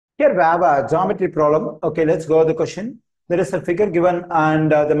Here we have a geometry problem. Okay, let's go to the question. There is a figure given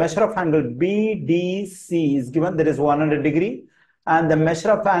and the measure of angle BDC is given, that is 100 degree, and the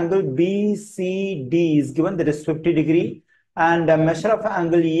measure of angle BCD is given, that is 50 degree, and the measure of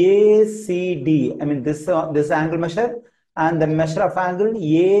angle ACD, I mean this angle measure, and the measure of angle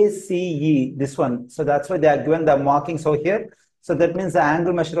ACE, this one. So that's why they are given the markings over here. So that means the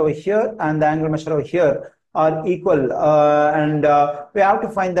angle measure over here and the angle measure over here are equal, and we have to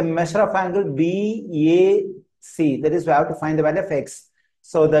find the measure of angle BAC. That is, we have to find the value of x.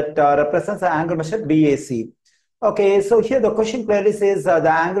 So that represents the angle measure BAC. Okay, so here the question clearly says the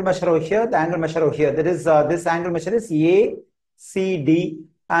angle measure over here, the angle measure over here. That is, this angle measure is ACD,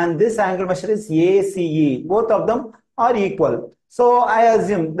 and this angle measure is ACE. Both of them are equal. So I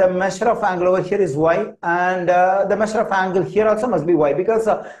assume the measure of angle over here is y, and the measure of angle here also must be y, because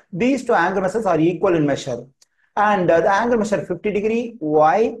these two angle measures are equal in measure. And the angle measure 50 degree,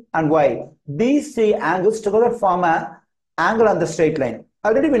 y and y. These three angles together form an angle on the straight line.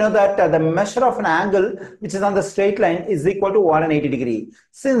 Already we know that the measure of an angle which is on the straight line is equal to 180 degree.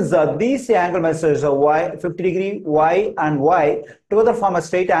 Since these angle measures are y, 50 degree, y and y together form a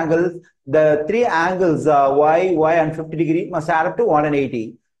straight angle, the three angles y, y and 50 degree must add up to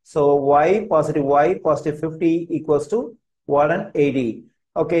 180. So y positive 50 equals to 180.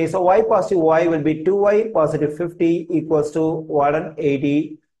 Okay, so y positive y will be 2y positive 50 equals to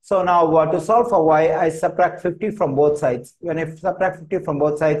 180. So now to solve for y, I subtract 50 from both sides. When I subtract 50 from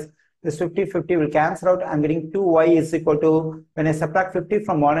both sides, this 50 will cancel out. I'm getting 2y is equal to, when I subtract 50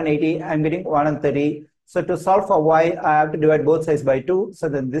 from 180, I'm getting 130. So to solve for y, I have to divide both sides by 2. So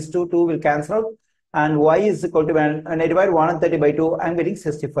then this 2 will cancel out. And y is equal to, when I divide 130 by 2, I'm getting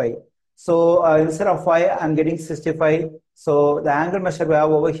 65. So instead of y, I'm getting 65. So the angle measure we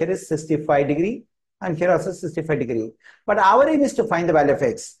have over here is 65 degree. And here also 65 degree. But our aim is to find the value of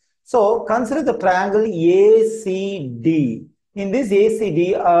x. So consider the triangle ACD. In this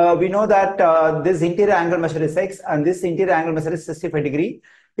ACD, we know that this interior angle measure is x and this interior angle measure is 65 degree.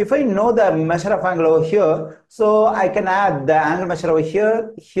 If I know the measure of angle over here, so I can add the angle measure over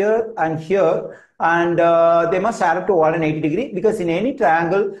here, here and here, and they must add up to 180 degree, because in any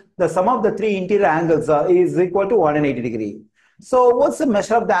triangle, the sum of the three interior angles is equal to 180 degree. So what's the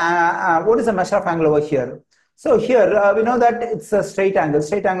measure of the what is the measure of angle over here? So here we know that it's a straight angle.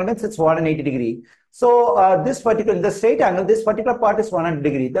 Straight angle means it's 180 degree. So the straight angle, this particular part is 100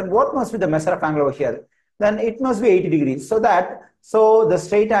 degree. Then what must be the measure of angle over here? Then it must be 80 degrees. So the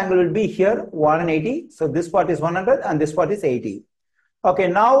straight angle will be here 180. So this part is 100 and this part is 80. Okay,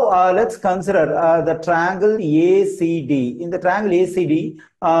 now let's consider the triangle ACD. In the triangle ACD,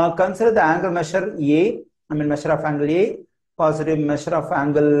 consider the angle measure measure of angle A, positive measure of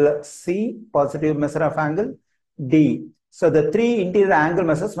angle C, positive measure of angle D. So the three interior angle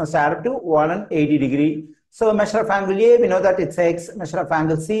measures must add up to 180 degree. So measure of angle A, we know that it's x. Measure of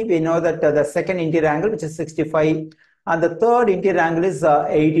angle C, we know that the second interior angle, which is 65, and the third interior angle is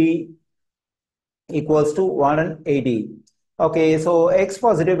 80 equals to 180. Okay, so x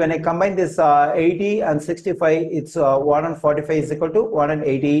positive, when I combine this 80 and 65, it's 145 is equal to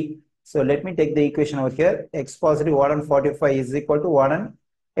 180. So let me take the equation over here. X positive 145 is equal to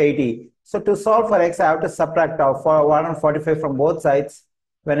 180. So to solve for x, I have to subtract for 145 from both sides.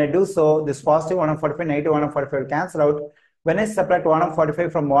 When I do so, this positive 145, negative 145 will cancel out. When I subtract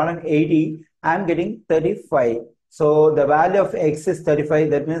 145 from 180, I'm getting 35. So the value of x is 35.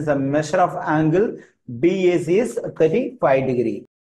 That means the measure of angle BAC is 35 degree.